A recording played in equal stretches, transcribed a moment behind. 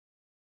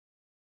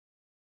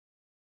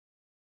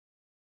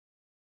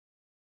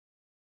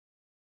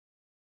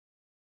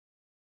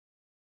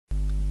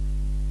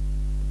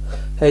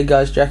Hey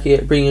guys, Jack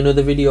here, bringing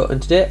another video, and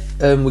today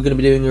we're going to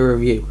be doing a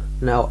review.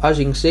 Now, as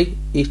you can see,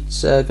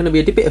 it's going to be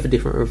a bit of a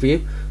different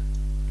review.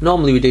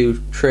 Normally we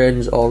do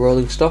trains or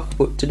rolling stock,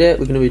 but today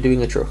we're going to be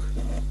doing a truck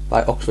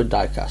by Oxford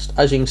Diecast.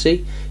 As you can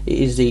see, it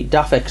is the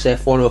Daf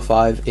XF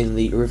 105 in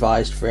the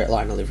revised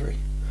Freightliner livery.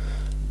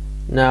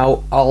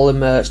 Now,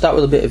 I'll start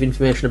with a bit of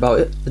information about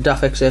it. The Daf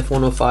XF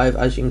 105,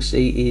 as you can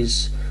see,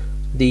 is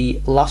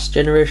the last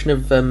generation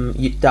of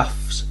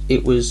DAFs.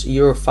 It was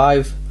Euro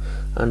 5,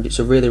 and it's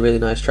a really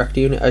nice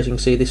tractor unit. As you can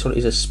see, this one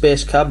is a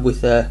space cab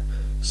with a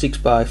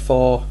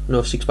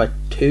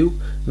 6x2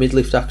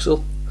 mid-lift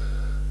axle,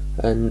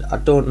 and I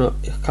don't know,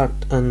 I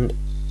can't, and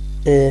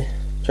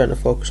trying to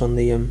focus on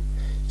the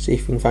see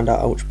if we can find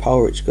out how much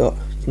power it's got.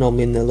 It's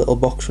normally in the little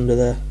box under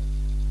there.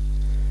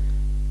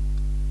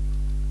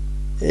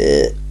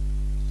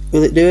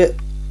 Will it do it?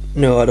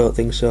 No, I don't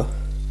think so.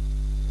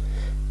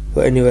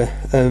 But anyway,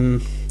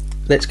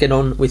 let's get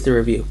on with the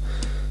review.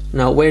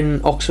 Now,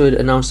 when Oxford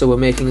announced they were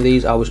making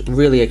these, I was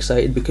really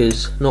excited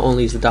because not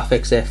only is the Daf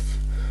XF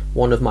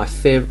one of my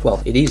favourite,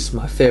 well, it is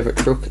my favourite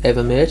truck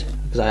ever made,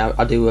 because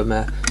I do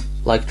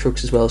like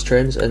trucks as well as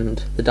trains,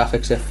 and the Daf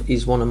XF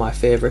is one of my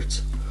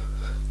favourites.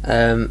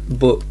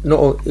 But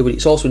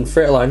it's also in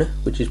Freightliner,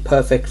 which is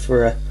perfect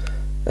for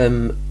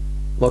a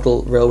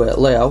model railway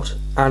layout.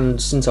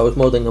 And since I was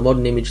modelling a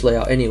modern image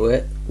layout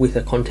anyway with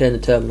a container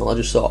terminal, I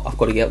just thought I've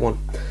got to get one.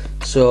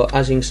 So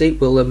as you can see,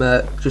 we'll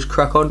just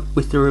crack on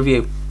with the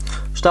review.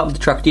 Start with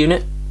the tractor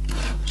unit,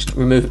 just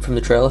remove it from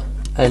the trailer,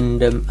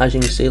 and as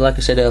you can see, like I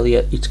said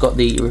earlier, it's got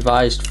the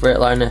revised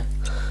Freightliner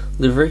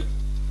livery.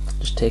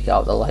 Just take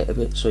out the light a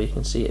bit so you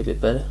can see it a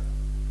bit better.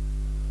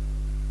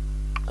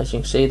 As you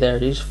can see, there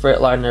it is,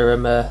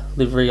 Freightliner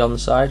livery on the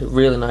side.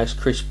 Really nice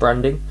crisp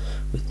branding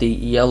with the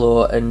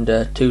yellow and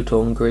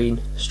two-tone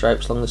green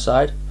stripes along the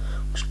side,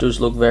 which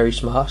does look very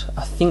smart.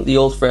 I think the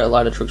old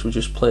Freightliner trucks were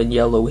just plain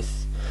yellow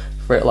with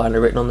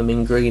Freightliner written on them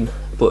in green,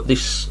 but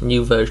this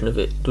new version of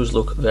it does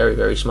look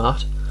very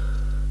smart.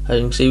 As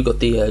you can see, we've got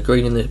the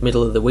green in the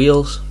middle of the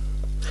wheels,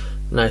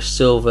 nice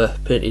silver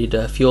painted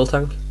fuel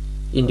tank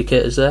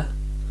indicators there.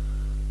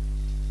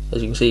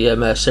 As you can see,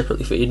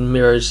 separately fitted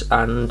mirrors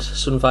and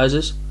sun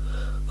visors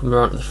coming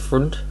around to the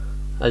front.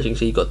 As you can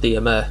see, you've got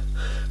the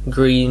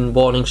green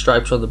warning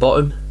stripes on the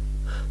bottom.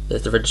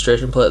 There's the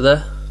registration plate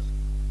there.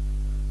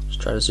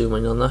 Just trying to zoom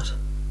in on that.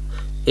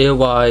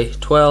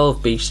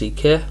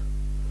 AY12BCK.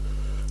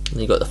 And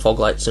you've got the fog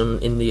lights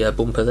in the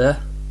bumper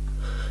there.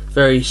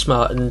 Very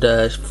smart and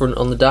front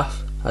on the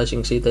DAF. As you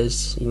can see,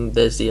 there's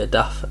the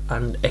DAF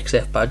and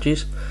XF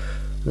badges.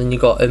 And then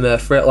you've got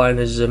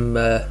Freightliner's,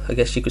 I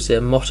guess you could say,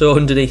 motto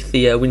underneath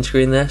the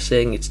windscreen there,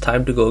 saying it's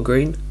time to go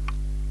green.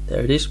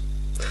 There it is.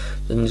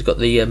 Then you've got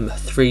the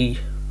three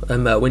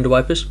window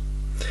wipers.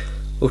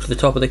 Up to the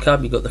top of the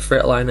cab, you've got the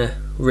Freightliner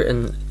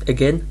written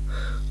again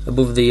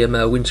above the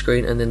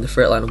windscreen, and then the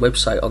Freightliner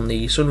website on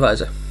the sun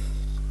visor.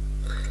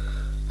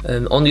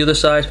 On the other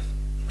side,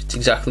 it's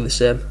exactly the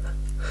same,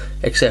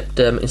 except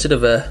instead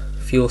of a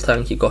fuel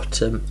tank, you've got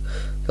you'll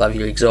have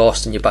your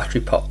exhaust and your battery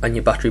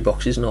battery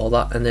boxes and all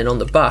that. And then on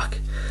the back,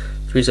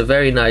 there is a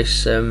very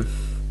nice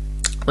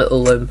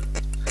little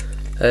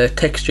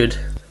textured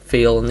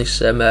feel on this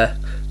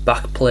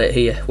back plate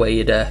here, where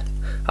you'd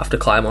have to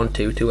climb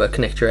onto to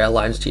connect your air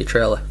lines to your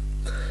trailer.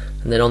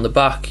 And then on the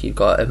back, you've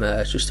got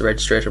just the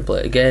registration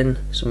plate again,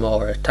 some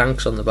more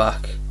tanks on the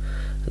back,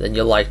 and then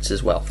your lights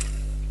as well.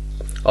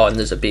 Oh, and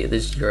there's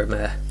your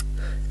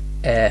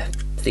air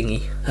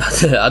thingy.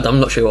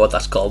 I'm not sure what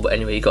that's called, but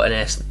anyway, you got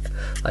an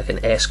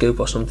air scoop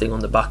or something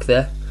on the back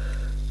there,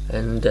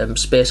 and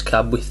space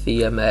cab with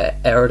the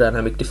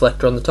aerodynamic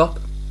deflector on the top.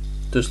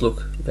 Does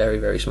look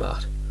very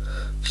smart.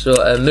 So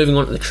moving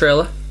on to the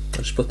trailer,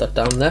 I'll just put that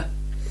down there.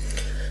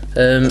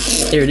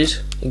 Here it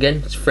is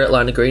again. It's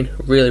Freightliner green,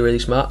 really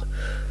smart.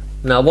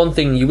 Now, one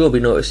thing you will be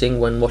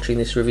noticing when watching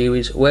this review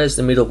is where's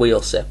the middle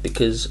wheel set,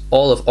 because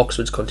all of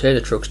Oxford's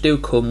container trucks do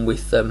come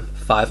with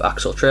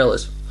 5-axle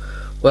trailers.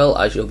 Well,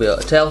 as you'll be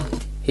able to tell,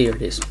 here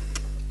it is.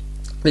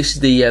 This is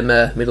the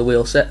middle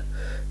wheel set.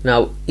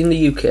 Now, in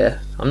the UK,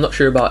 I'm not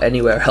sure about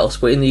anywhere else,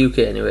 but in the UK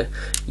anyway,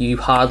 you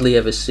hardly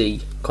ever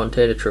see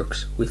container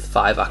trucks with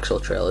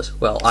 5-axle trailers.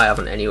 Well, I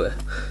haven't anyway.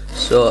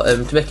 So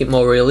to make it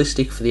more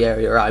realistic for the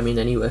area I'm in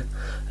anyway,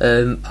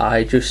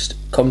 I just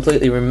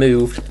completely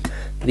removed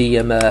the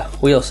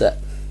wheel set.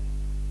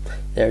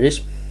 There it is.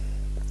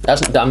 It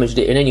hasn't damaged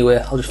it in any way.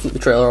 I'll just flip the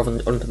trailer over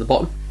onto the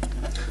bottom,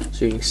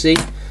 so you can see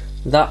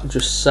that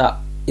just sat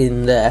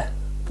in there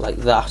like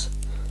that,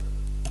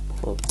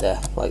 up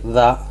there like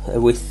that,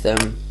 with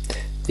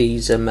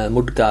these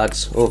mud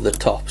guards over the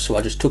top. So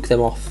I just took them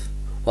off.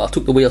 Well, I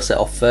took the wheel set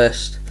off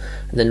first,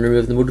 and then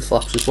removed the mud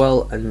flaps as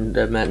well. And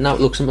now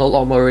it looks a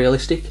lot more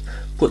realistic.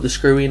 Put the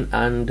screw in,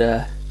 and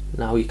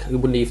now you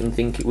wouldn't even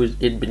think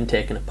it'd been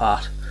taken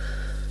apart.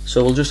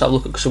 So we'll just have a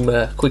look at some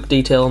quick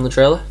detail on the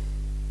trailer.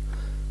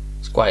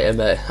 It's quite,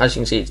 as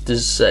you can see,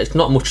 it's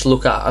not much to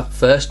look at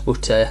first,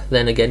 but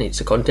then again, it's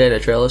a container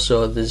trailer,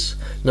 so there's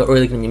not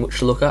really going to be much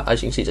to look at.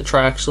 As you can see, it's a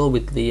triaxle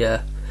with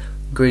the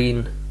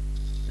green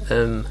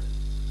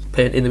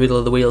paint in the middle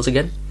of the wheels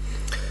again.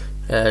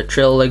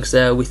 Trailer legs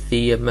there with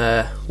the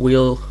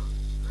wheel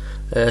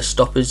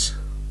stoppers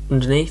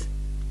underneath.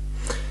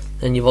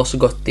 Then you've also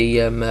got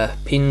the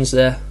pins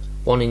there,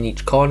 one in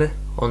each corner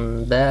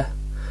on there.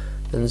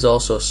 And there's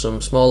also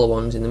some smaller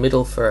ones in the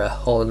middle for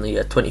hauling the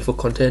 20-foot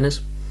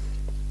containers.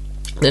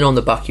 Then on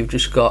the back you've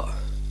just got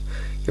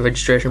your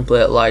registration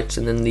plate lights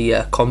and then the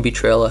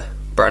combitrailer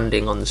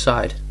branding on the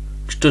side,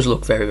 which does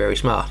look very, very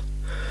smart.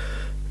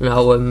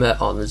 Now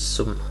there's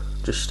some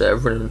just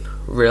running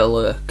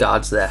rail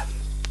guards there.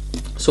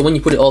 So when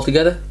you put it all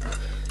together,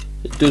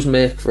 it does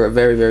make for a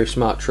very, very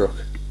smart truck.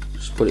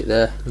 Just put it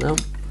there now.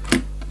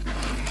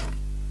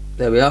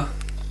 There we are.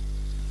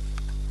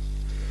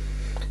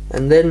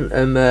 And then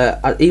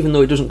even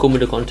though it doesn't come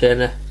with a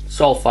container,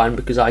 it's all fine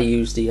because I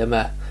use these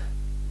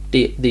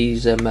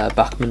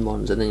Bachmann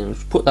ones, and then you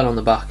just put that on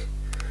the back,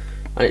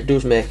 and it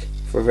does make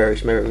for a very,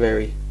 very,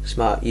 very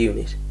smart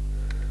unit.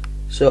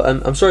 So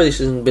I'm sorry this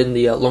hasn't been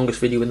the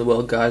longest video in the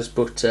world, guys,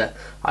 but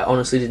I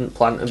honestly didn't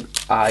plan to.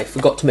 I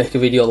forgot to make a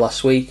video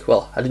last week.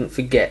 Well, I didn't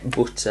forget,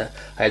 but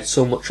I had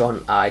so much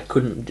on I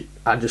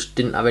just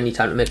didn't have any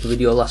time to make a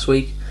video last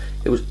week.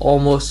 It was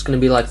almost going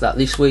to be like that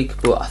this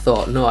week, but I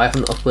thought, no, I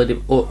haven't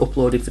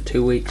uploaded for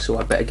 2 weeks, so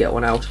I better get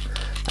one out,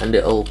 and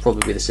it'll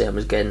probably be the same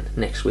as again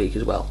next week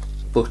as well.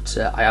 But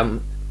I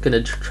am going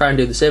to try and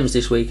do the same as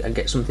this week and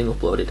get something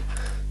uploaded.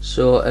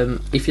 So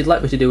if you'd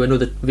like me to do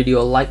another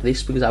video like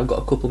this, because I've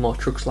got a couple more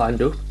trucks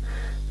lined up,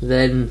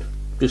 then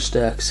just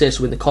say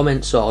so in the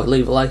comments or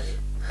leave a like.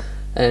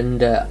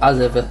 And as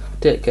ever,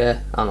 take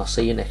care, and I'll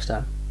see you next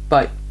time.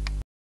 Bye.